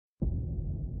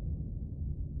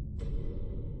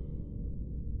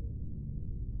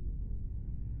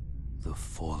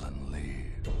fallen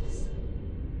leaves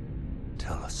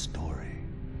tell a story.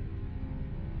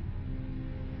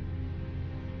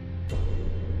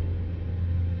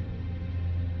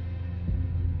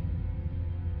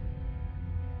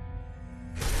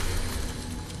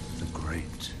 The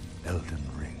great Elden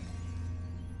Ring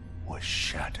was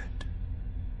shattered.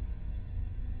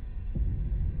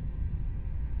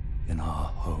 In our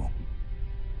home,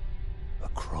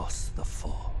 across the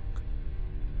fog,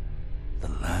 the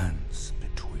lands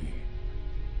between.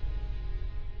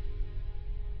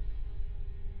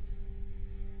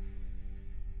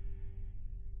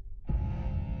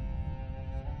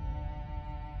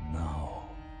 Now,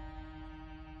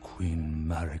 Queen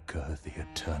Marika the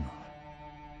Eternal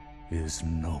is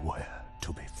nowhere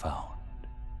to be found.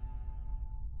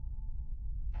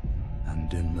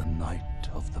 And in the night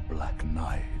of the Black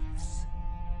Knives,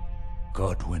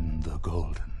 Godwyn the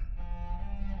Golden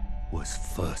was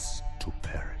first to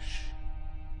perish.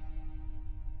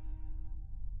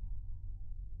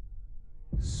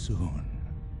 Soon,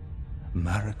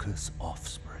 Marika's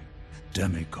offspring,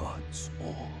 demigods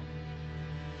all,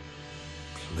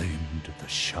 claimed the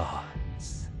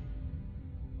shards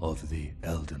of the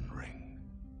Elden Ring.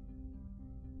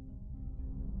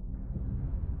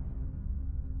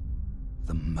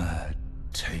 The mad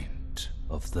taint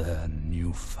of their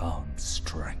newfound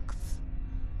strength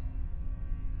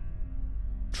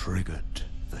triggered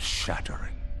the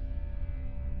shattering.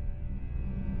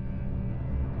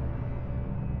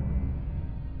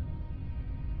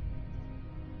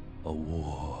 A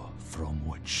war from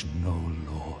which no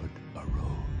lord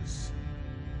arose.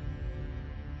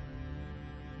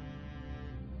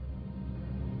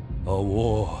 A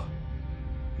war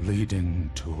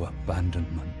leading to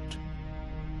abandonment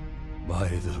by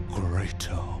the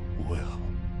greater will.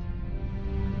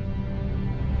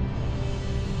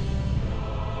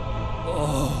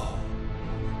 Oh,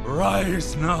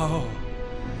 rise now,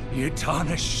 ye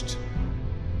tarnished,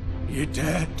 ye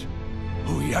dead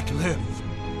who yet live.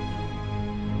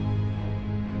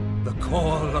 The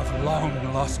call of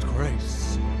long-lost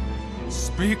grace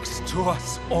speaks to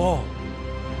us all.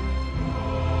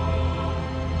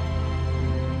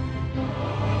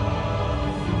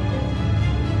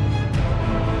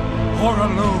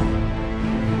 Horalu,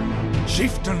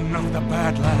 chieftain of the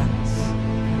Badlands,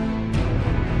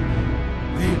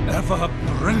 the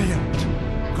ever-brilliant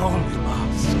Gold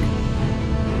Mask.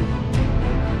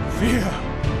 Fear,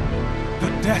 the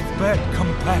deathbed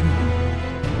companion,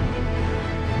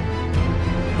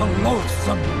 the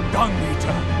loathsome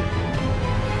Dung-Eater,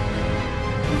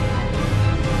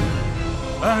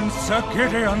 and Sir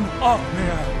Gideon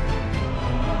Ofnir,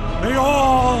 the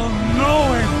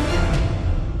all-knowing.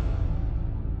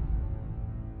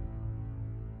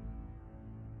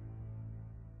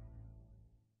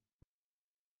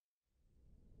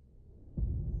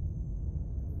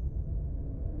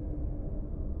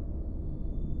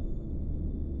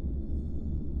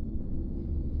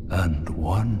 And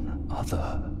one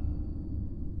other,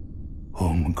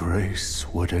 whom grace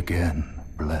would again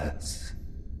bless.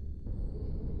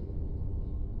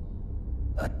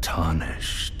 A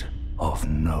tarnished of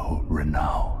no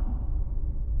renown.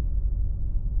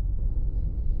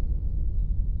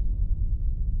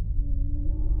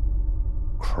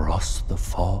 Cross the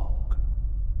fog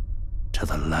to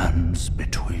the lands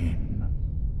between.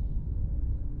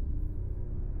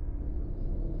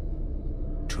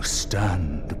 To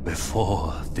stand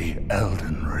before the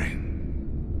Elden Ring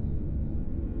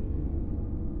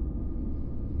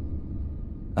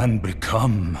and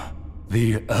become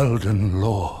the Elden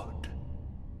Lord.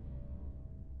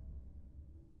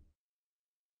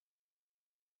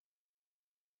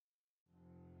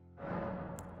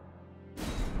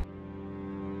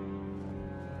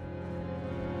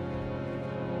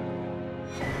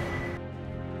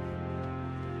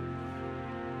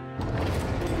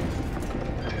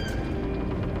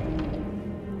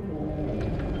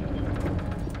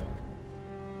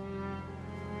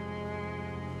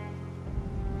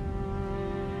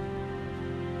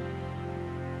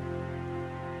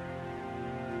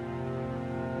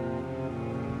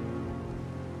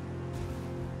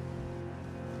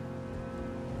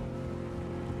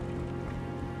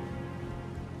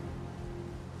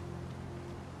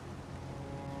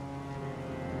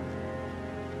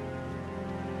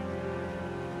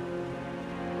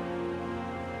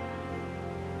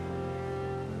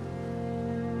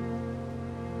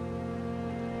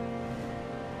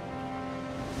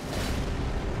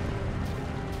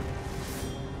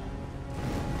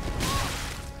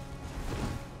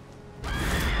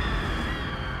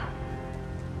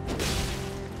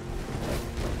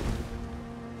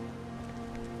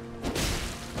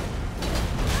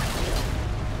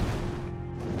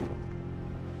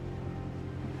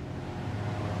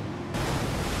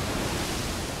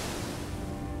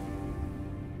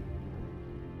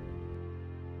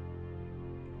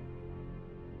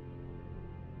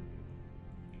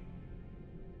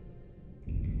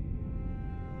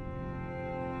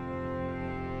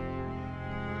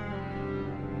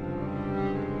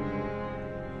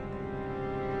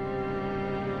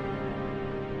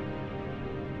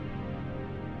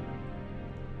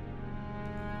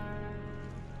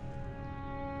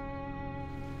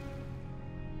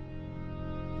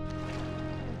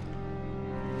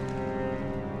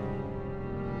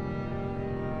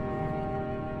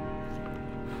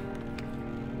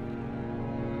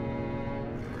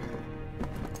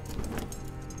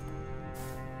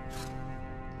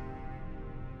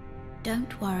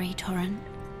 Don't worry, Torrent.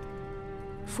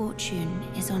 Fortune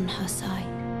is on her side.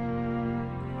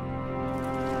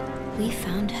 We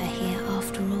found her here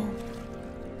after all.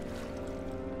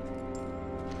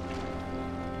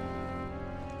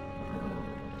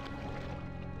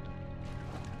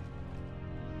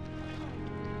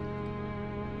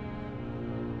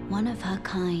 One of her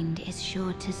kind is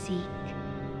sure to seek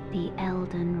the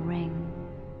Elden Ring.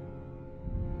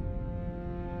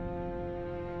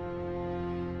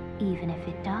 Even if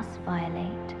it does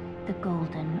violate the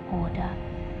Golden Order.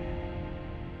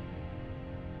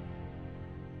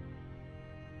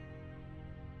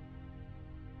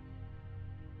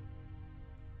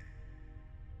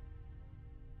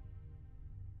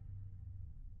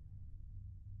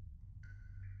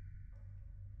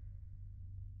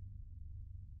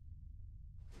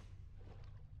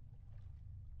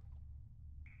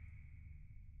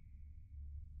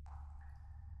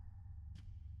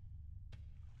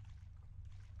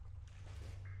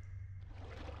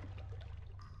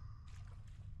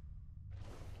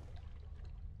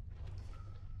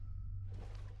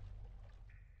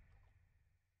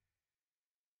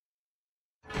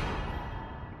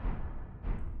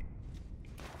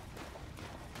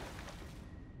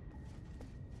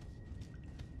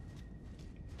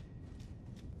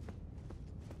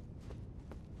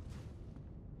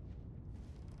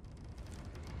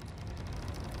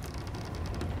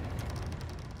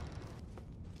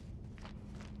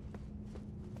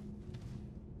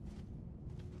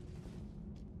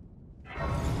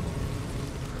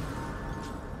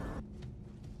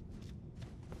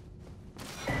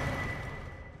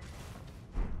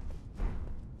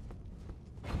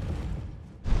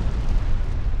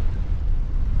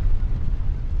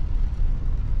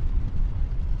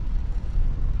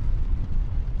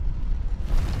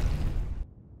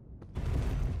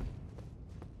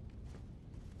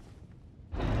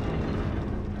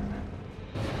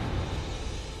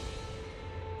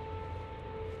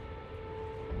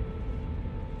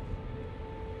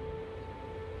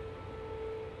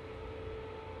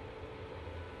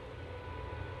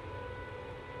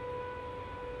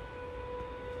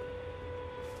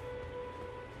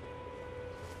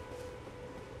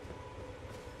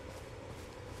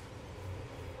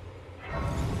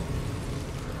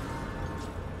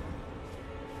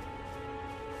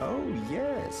 Oh,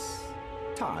 yes.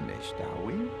 Tarnished, are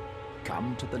we?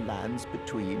 Come to the lands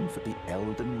between for the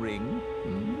Elden Ring,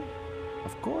 hmm?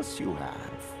 Of course you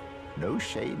have. No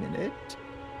shame in it.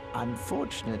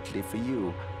 Unfortunately for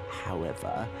you,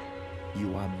 however,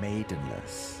 you are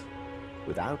maidenless.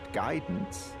 Without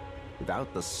guidance,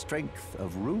 without the strength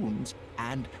of runes,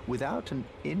 and without an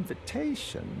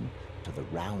invitation to the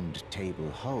Round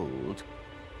Table Hold,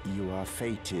 you are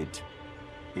fated,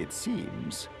 it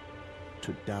seems,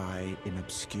 to die in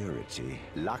obscurity.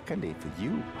 Luckily for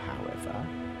you, however,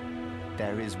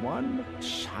 there is one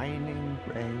shining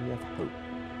ray of hope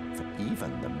for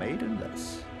even the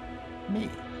maidenless. Me,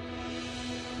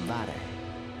 Varre.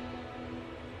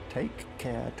 Take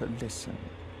care to listen.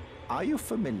 Are you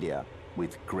familiar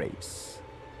with grace?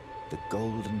 The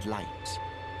golden light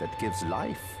that gives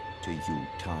life to you,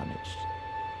 Tarnished.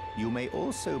 You may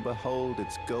also behold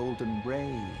its golden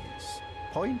rays,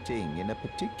 pointing in a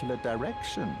particular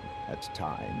direction at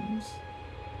times.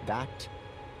 That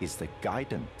is the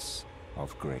guidance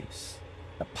of grace,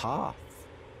 a path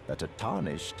that a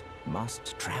Tarnished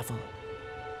must travel.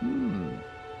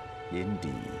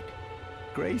 Indeed.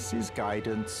 Grace's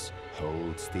guidance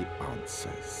holds the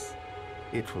answers.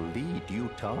 It will lead you,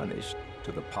 Tarnished,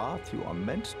 to the path you are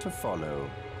meant to follow,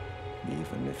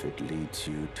 even if it leads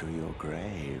you to your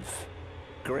grave.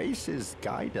 Grace's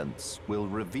guidance will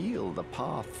reveal the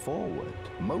path forward,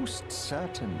 most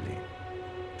certainly,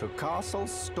 to Castle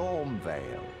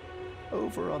Stormvale,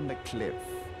 over on the cliff,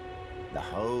 the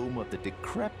home of the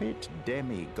decrepit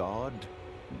demigod,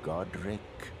 Godric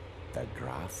the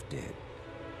Grafted.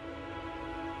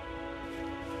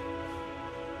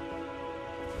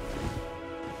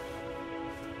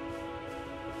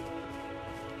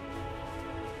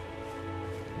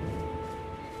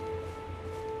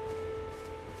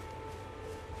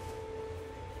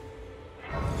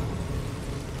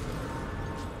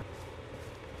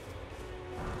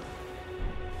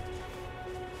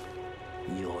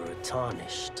 You're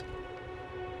tarnished.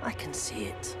 I can see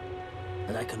it.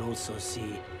 And I can also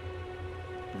see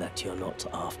that you're not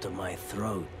after my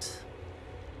throat.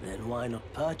 Then why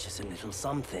not purchase a little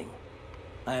something?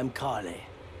 I am Kalé,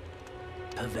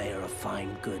 purveyor of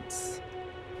fine goods.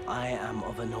 I am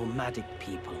of a nomadic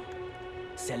people,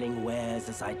 selling wares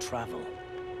as I travel.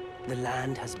 The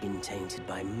land has been tainted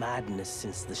by madness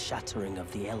since the shattering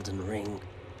of the Elden Ring.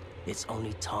 It's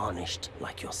only tarnished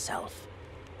like yourself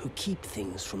who keep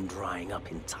things from drying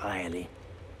up entirely.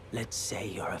 Let's say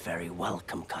you're a very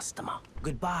welcome customer.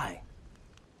 Goodbye.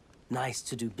 Nice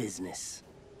to do business.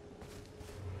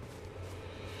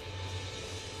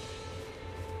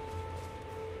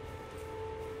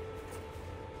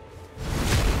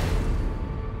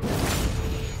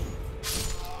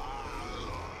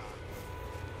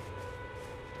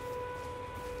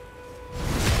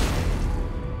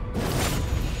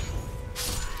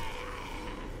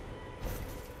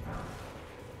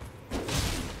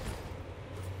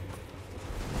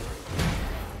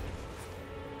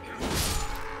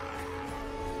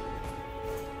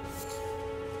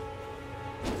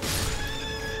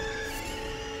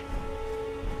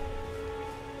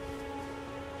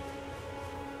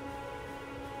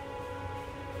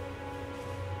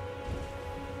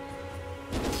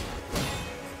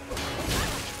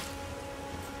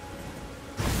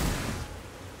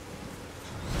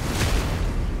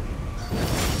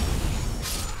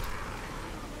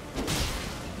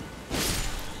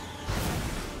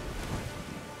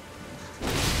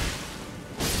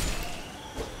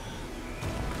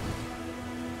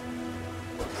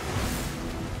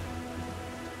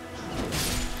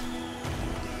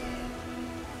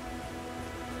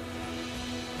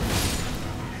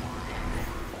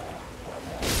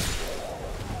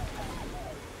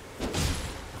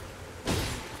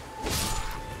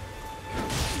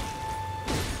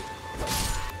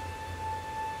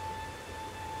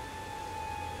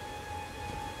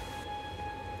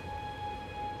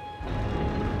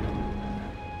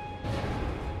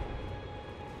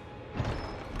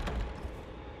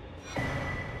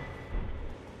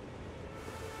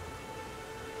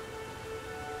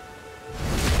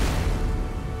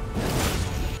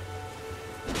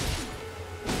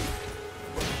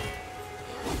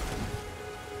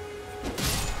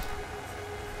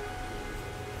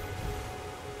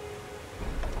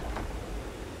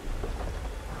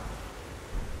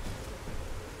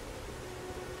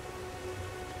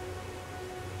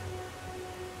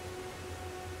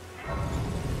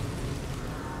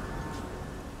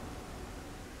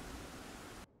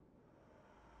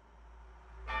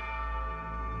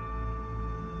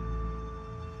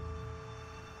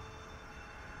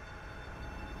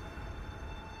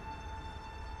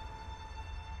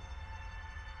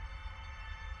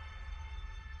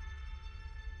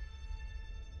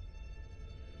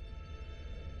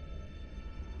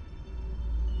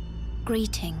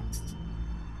 Greetings,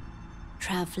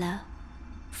 traveler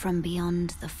from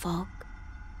beyond the fog.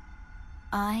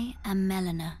 I am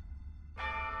Melina.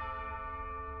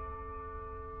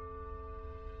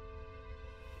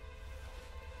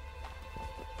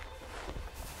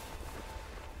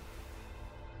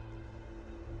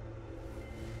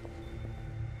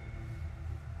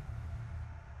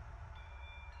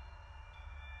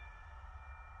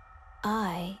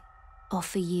 I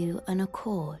offer you an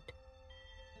accord.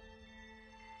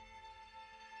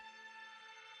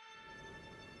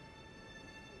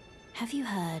 Have you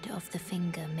heard of the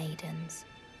Finger Maidens?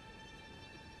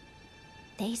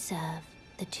 They serve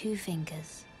the two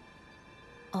fingers,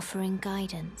 offering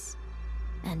guidance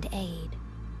and aid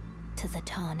to the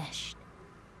Tarnished.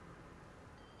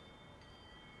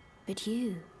 But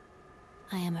you,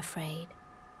 I am afraid,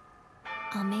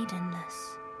 are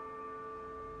maidenless.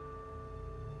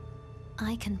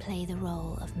 I can play the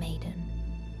role of maiden,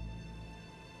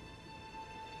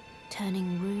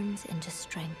 turning runes into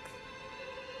strength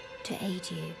to aid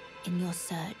you in your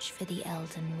search for the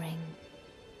Elden Ring.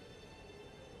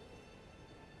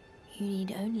 You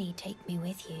need only take me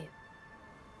with you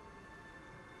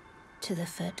to the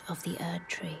foot of the Erd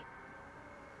Tree.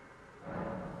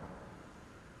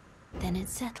 Then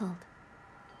it's settled.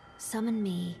 Summon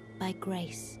me by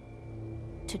grace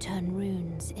to turn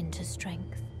runes into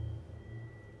strength.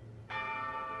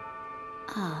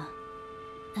 Ah,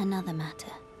 another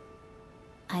matter.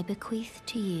 I bequeath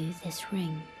to you this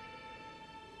ring.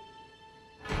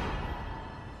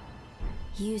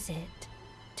 Use it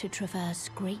to traverse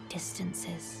great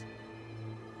distances.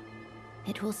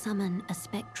 It will summon a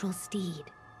spectral steed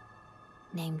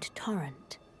named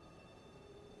Torrent.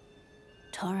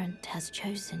 Torrent has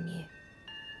chosen you.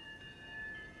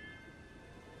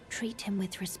 Treat him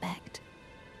with respect.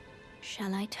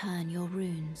 Shall I turn your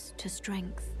runes to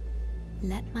strength?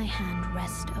 Let my hand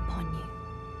rest upon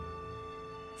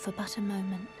you. For but a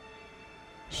moment,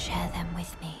 share them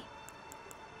with me.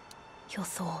 Your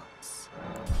thoughts,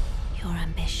 your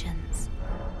ambitions.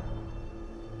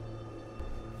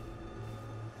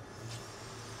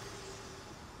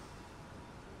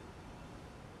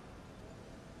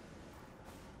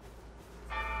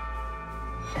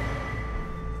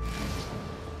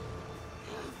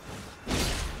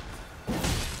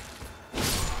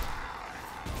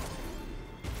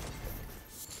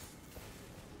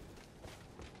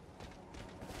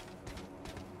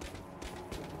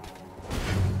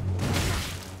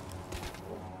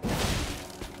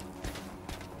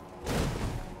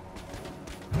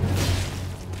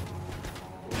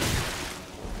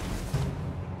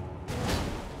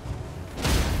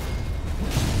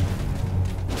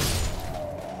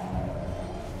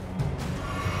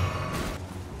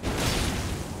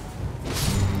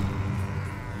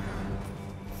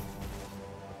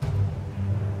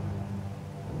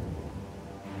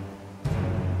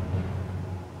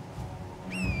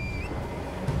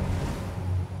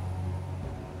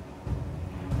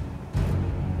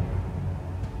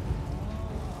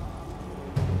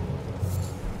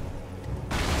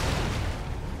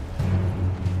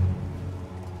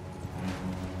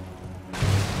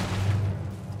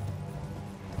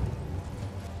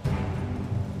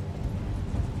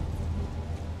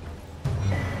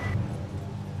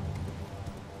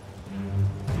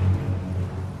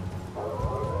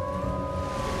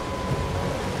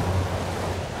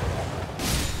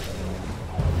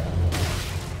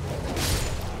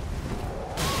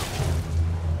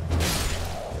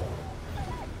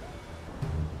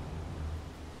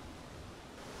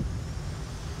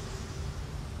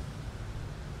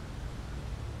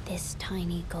 This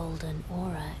tiny golden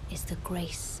aura is the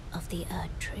grace of the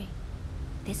Erd Tree.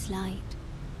 This light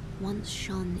once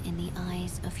shone in the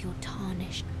eyes of your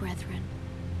tarnished brethren,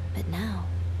 but now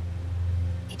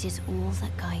it is all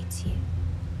that guides you.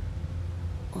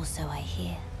 Or so I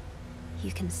hear.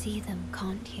 You can see them,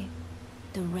 can't you?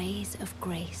 The rays of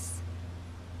grace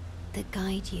that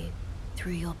guide you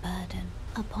through your burden.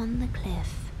 Upon the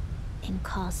cliff in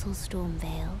Castle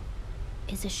Stormvale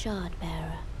is a shard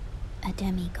bearer, a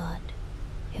demigod,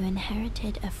 who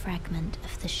inherited a fragment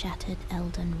of the shattered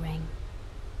Elden Ring.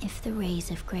 If the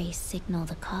rays of grace signal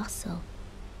the castle,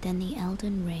 then the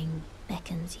Elden Ring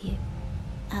beckons you.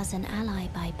 As an ally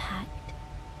by pact,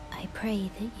 I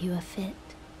pray that you are fit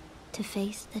to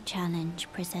face the challenge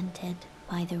presented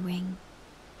by the ring.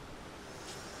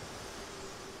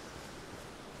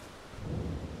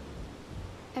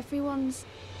 Everyone's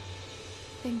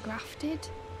been grafted.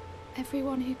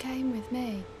 Everyone who came with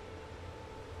me.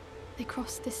 They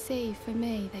crossed the sea for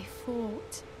me. They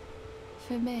fought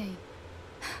for me.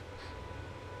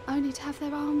 Only to have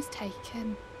their arms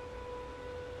taken.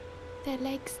 Their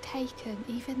legs taken.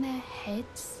 Even their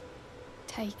heads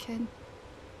taken.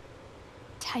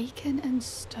 Taken and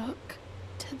stuck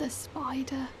to the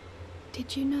spider.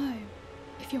 Did you know?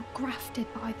 If you're grafted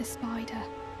by the spider,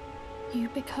 you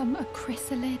become a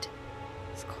chrysalid.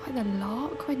 It's quite a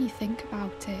lark when you think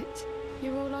about it.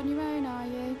 You're all on your own, are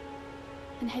you?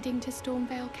 And heading to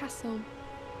Stormvale Castle?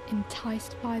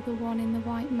 Enticed by the one in the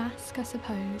white mask, I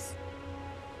suppose.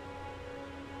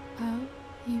 Oh,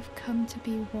 you've come to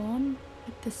be one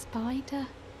with the spider?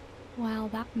 Well,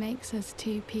 that makes us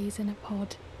two peas in a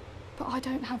pod. But I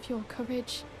don't have your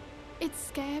courage. It's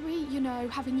scary, you know,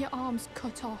 having your arms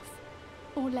cut off.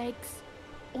 Or legs.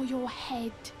 Or your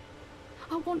head.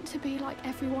 I want to be like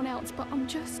everyone else, but I'm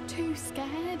just too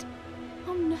scared.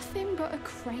 I'm nothing but a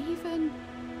craven.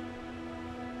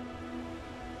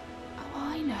 Oh,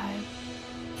 I know.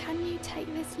 Can you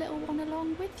take this little one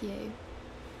along with you?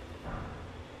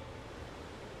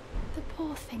 The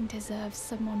poor thing deserves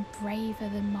someone braver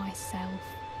than myself.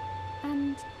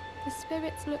 And the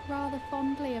spirits look rather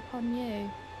fondly upon you.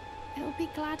 It'll be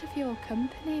glad of your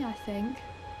company, I think,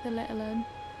 the little un.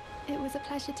 It was a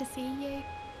pleasure to see you.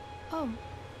 Oh,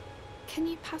 can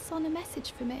you pass on a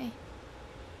message for me?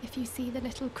 If you see the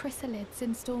little chrysalids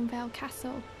in Stormvale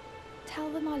Castle, tell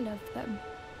them I love them.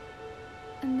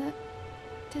 And that,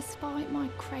 despite my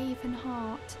craven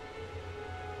heart,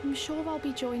 I'm sure I'll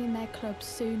be joining their club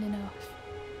soon enough.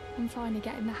 I'm finally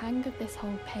getting the hang of this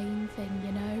whole pain thing,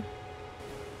 you know?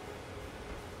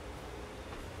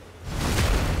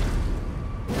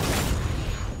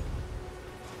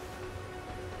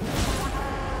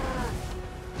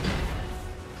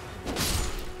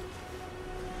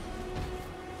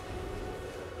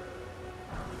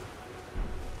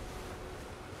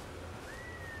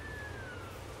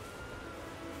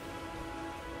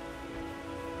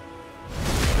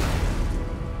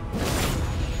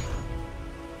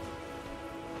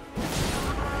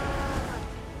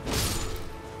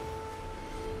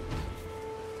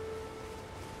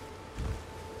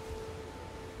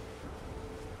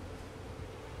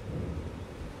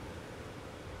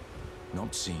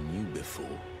 Not seen you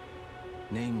before.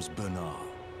 Name's Bernahl.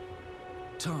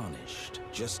 Tarnished,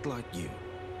 just like you.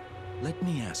 Let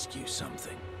me ask you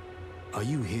something. Are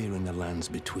you here in the lands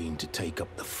between to take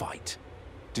up the fight?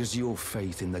 Does your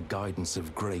faith in the guidance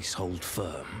of grace hold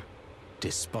firm,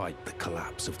 despite the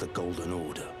collapse of the Golden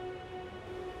Order?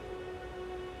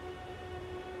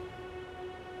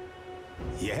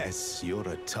 Yes, you're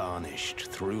a Tarnished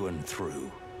through and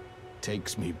through.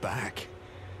 Takes me back.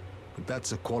 But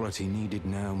that's a quality needed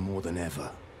now more than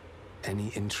ever. Any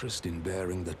interest in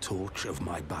bearing the torch of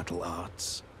my battle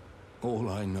arts? All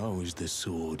I know is the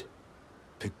sword.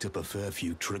 Picked up a fair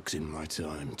few tricks in my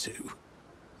time, too.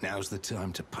 Now's the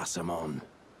time to pass them on.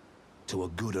 To a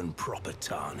good and proper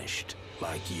Tarnished,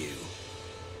 like you.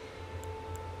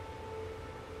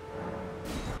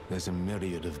 There's a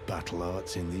myriad of battle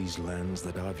arts in these lands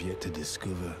that I've yet to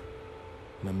discover.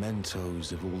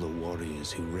 Mementos of all the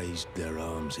warriors who raised their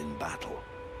arms in battle,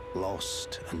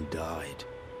 lost and died.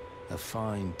 A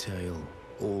fine tale,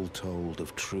 all told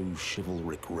of true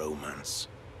chivalric romance.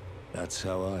 That's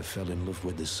how I fell in love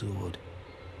with the sword,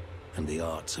 and the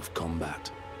arts of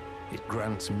combat. It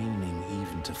grants meaning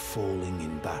even to falling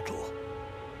in battle,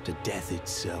 to death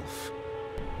itself.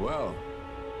 Well,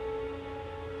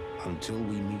 until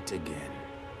we meet again.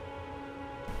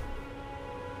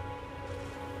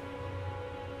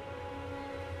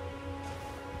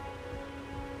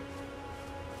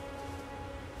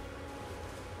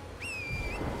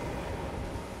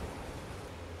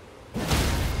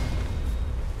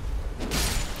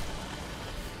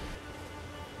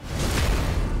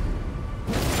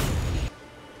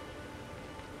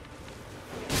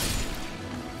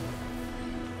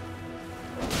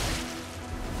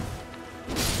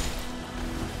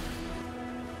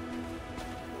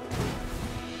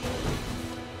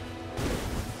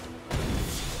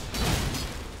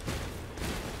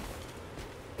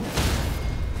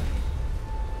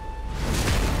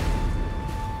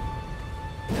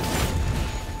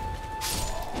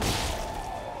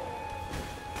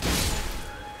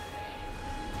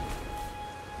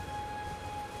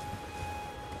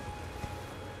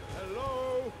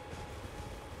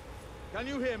 Can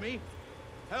you hear me?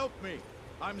 Help me.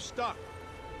 I'm stuck.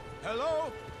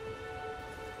 Hello?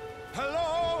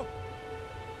 Hello?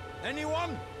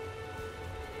 Anyone?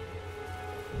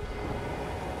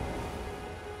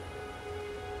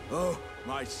 Oh,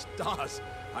 my stars.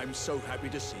 I'm so happy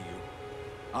to see you.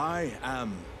 I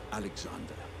am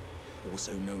Alexander,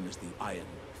 also known as the Iron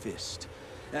Fist.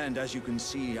 And as you can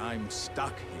see, I'm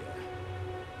stuck here.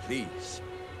 Please,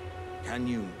 can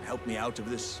you help me out of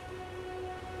this?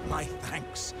 My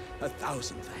thanks,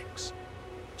 1,000 thanks.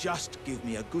 Just give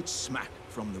me a good smack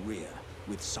from the rear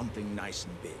with something nice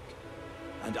and big.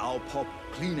 And I'll pop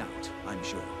clean out, I'm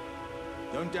sure.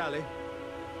 Don't dally.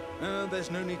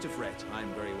 There's no need to fret.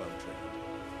 I'm very well trained.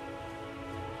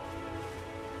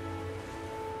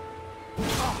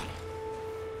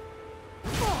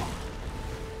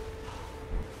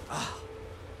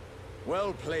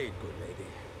 Well played, good lady.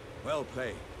 Well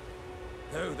played.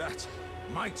 Though that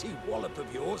mighty wallop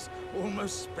of yours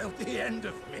almost spelt the end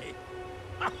of me.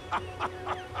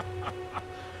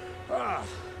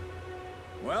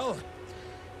 Well,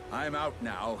 I'm out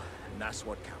now, and that's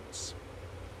what counts.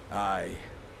 I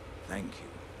thank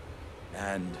you.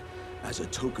 And as a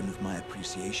token of my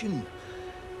appreciation,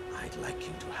 I'd like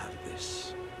you to have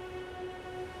this.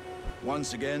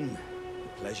 Once again, the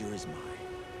pleasure is mine.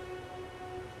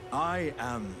 I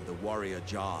am the warrior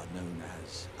Jar known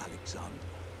as Alexander.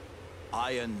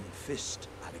 Iron Fist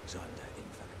Alexander, in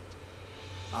fact.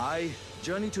 I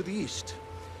journey to the east,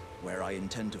 where I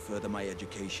intend to further my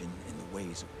education in the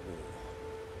ways of war.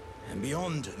 And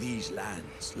beyond these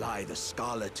lands lie the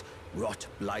scarlet,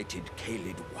 rot-blighted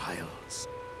Kalid wilds.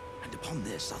 And upon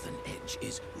their southern edge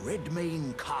is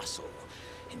Redmane Castle,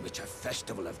 in which a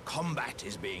festival of combat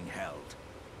is being held.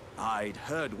 I'd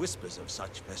heard whispers of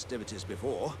such festivities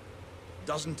before.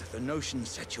 Doesn't the notion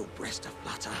set your breast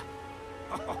aflutter?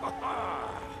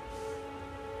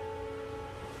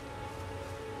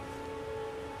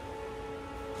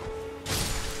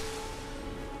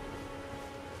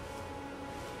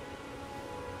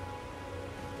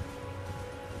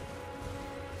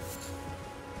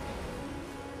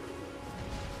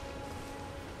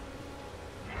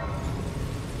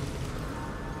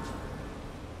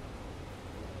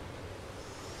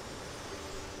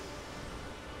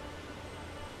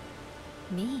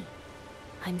 Me?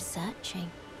 I'm searching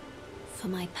for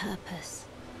my purpose,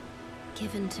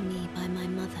 given to me by my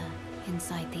mother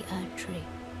inside the Earth Tree,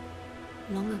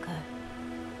 long ago,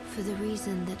 for the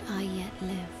reason that I yet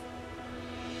live,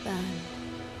 burned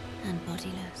and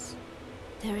bodiless.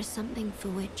 There is something for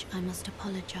which I must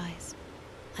apologize.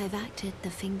 I've acted the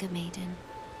Finger Maiden,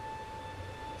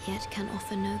 yet can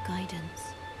offer no guidance.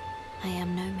 I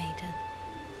am no maiden.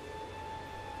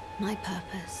 My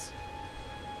purpose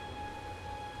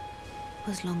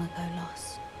was long ago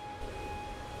lost.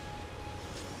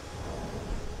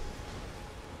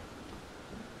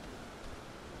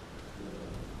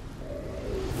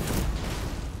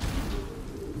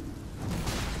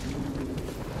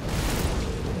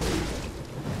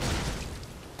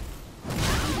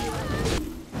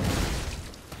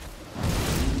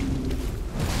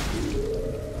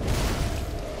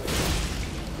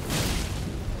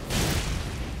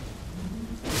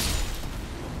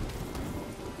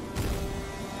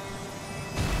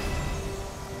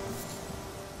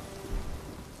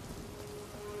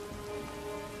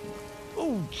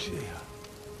 Oh, dear.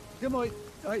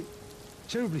 I'm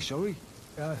terribly sorry.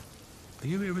 Are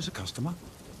you here as a customer?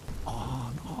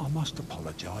 Oh, I must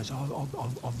apologise.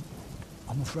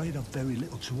 I'm afraid I've very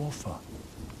little to offer.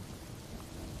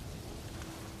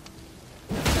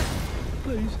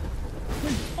 Please,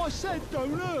 I said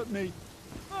don't hurt me.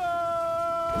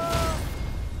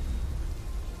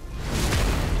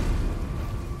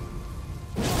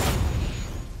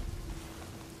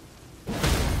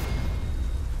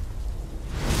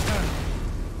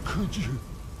 Could you?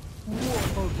 What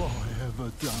have I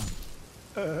ever done?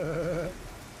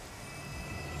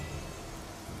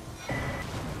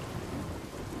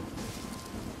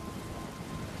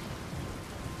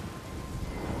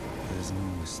 There's no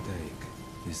mistake,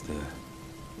 is there?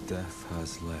 Death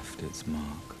has left its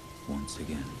mark once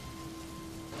again.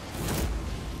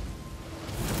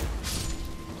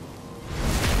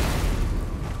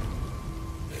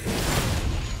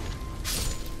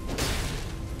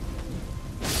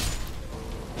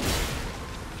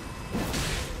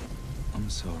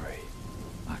 Sorry,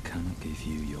 I cannot give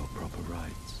you your proper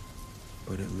rights,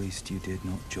 but at least you did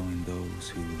not join those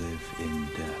who live in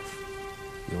death.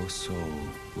 Your soul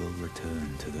will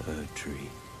return to the Earth Tree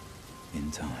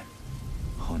in time.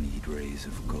 Honeyed rays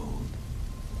of gold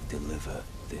deliver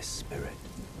this spirit.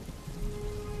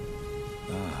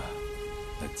 Ah,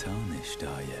 a Tarnished,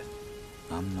 are you?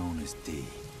 I'm known as D.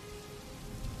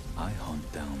 I hunt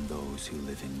down those who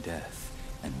live in death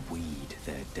and weed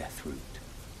their death root.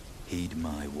 Heed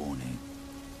my warning.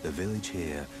 The village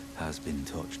here has been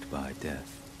touched by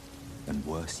death. And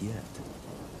worse yet,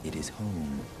 it is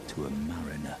home to a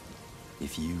mariner.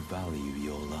 If you value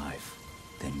your life,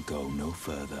 then go no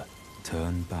further.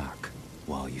 Turn back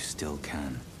while you still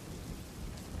can.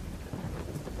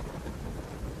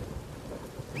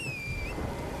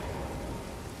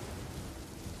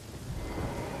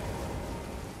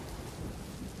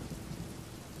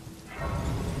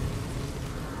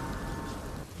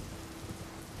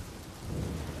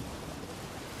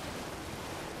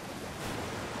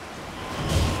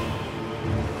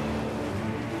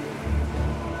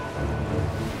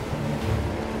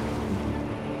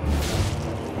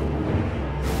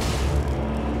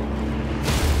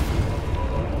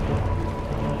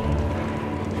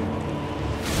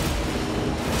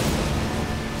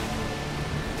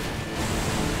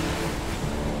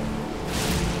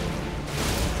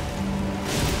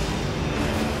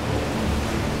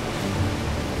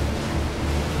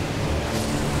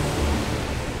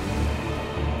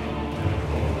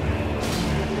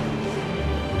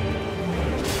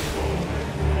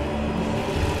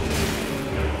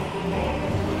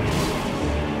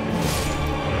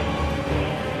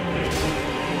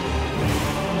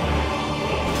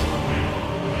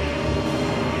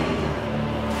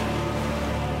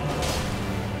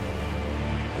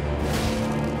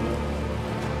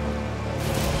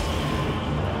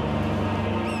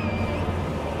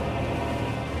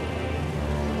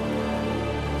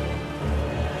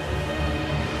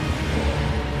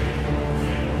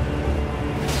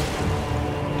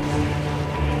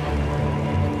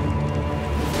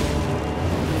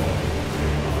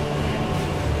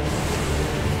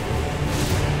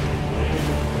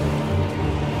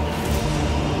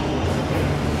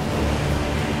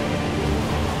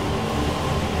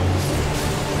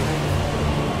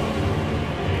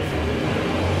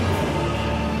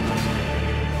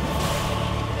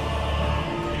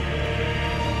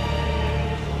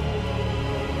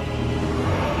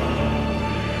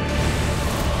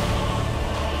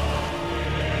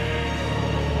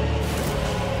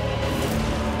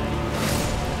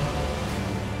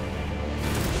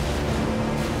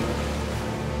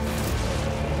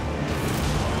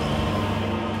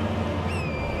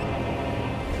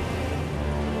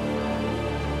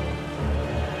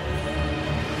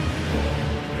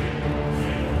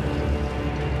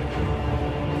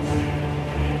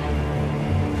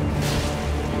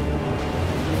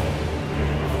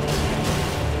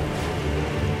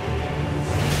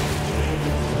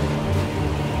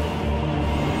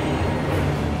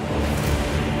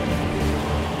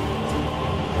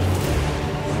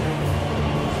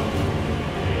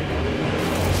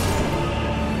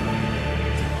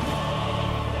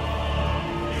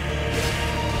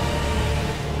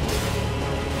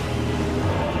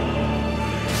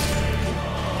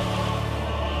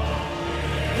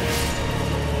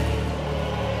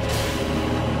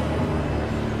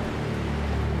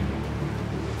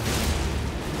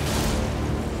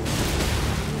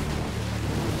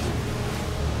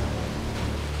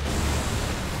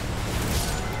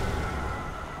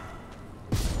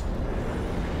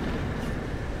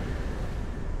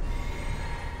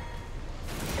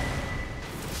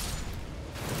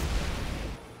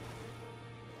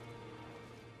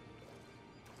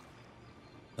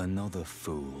 Another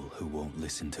fool who won't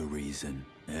listen to reason,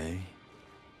 eh?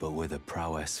 But with a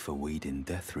prowess for weeding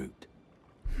Deathroot.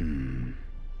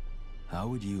 How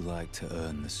would you like to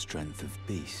earn the strength of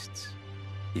beasts?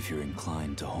 If you're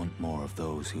inclined to hunt more of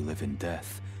those who live in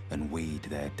death and weed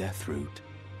their Deathroot,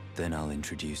 then I'll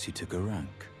introduce you to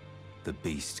Garank, the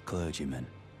beast clergyman.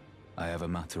 I have a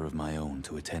matter of my own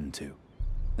to attend to,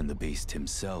 and the beast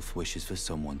himself wishes for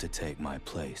someone to take my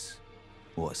place.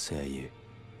 What say you?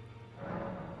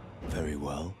 Very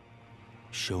well.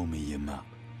 Show me your map.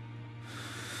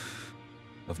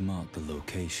 I've marked the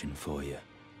location for you,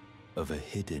 of a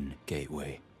hidden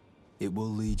gateway. It will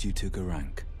lead you to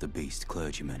Garank, the beast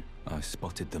clergyman. I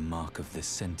spotted the mark of the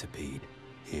centipede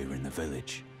here in the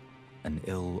village. An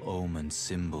ill-omened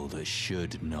symbol that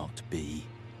should not be.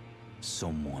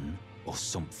 Someone or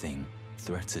something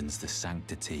threatens the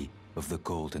sanctity of the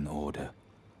Golden Order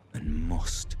and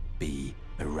must be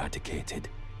eradicated.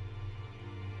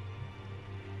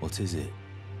 What is it?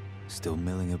 Still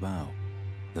milling about?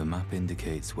 The map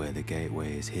indicates where the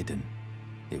gateway is hidden.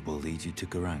 It will lead you to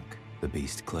Garank, the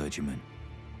beast clergyman.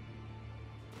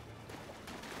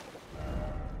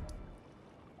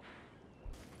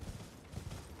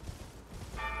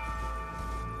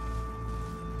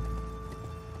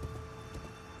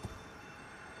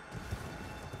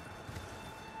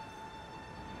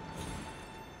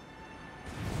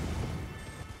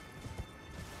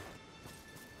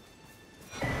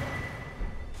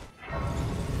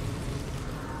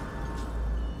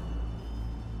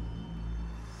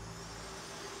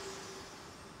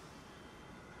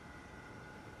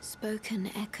 Unspoken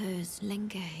echoes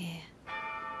linger here.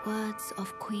 Words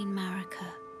of Queen Marika,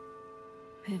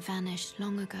 who vanished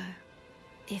long ago.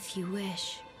 If you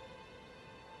wish,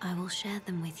 I will share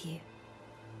them with you.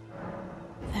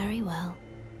 Very well.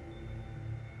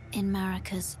 In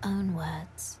Marika's own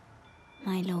words,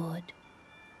 my lord,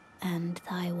 and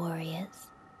thy warriors,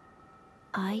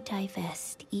 I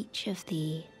divest each of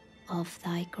thee of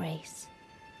thy grace.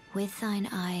 With thine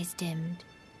eyes dimmed,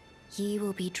 ye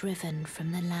will be driven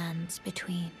from the lands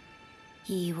between.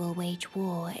 Ye will wage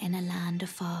war in a land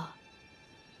afar,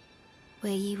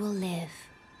 where ye will live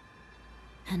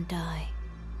and die.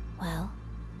 Well,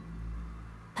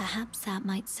 perhaps that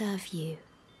might serve you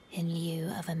in lieu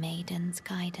of a maiden's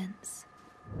guidance.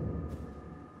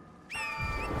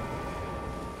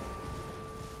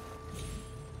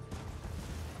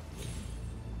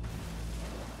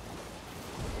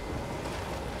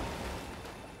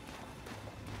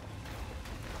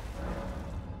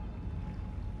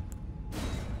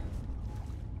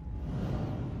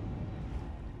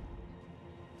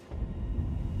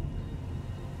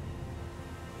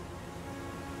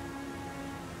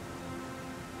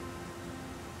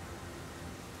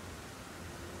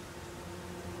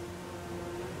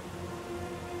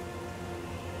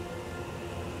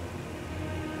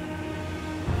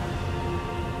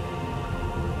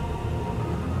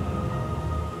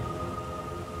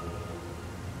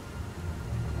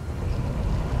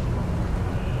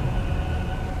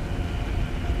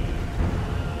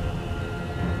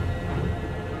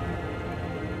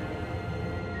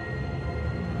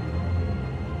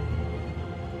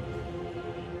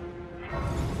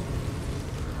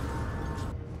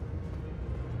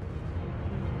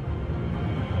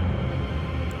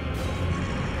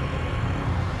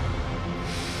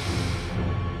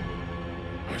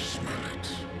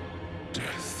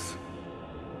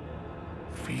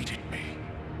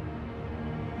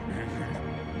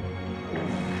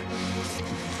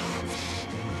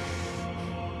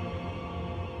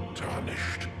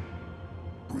 Tarnished.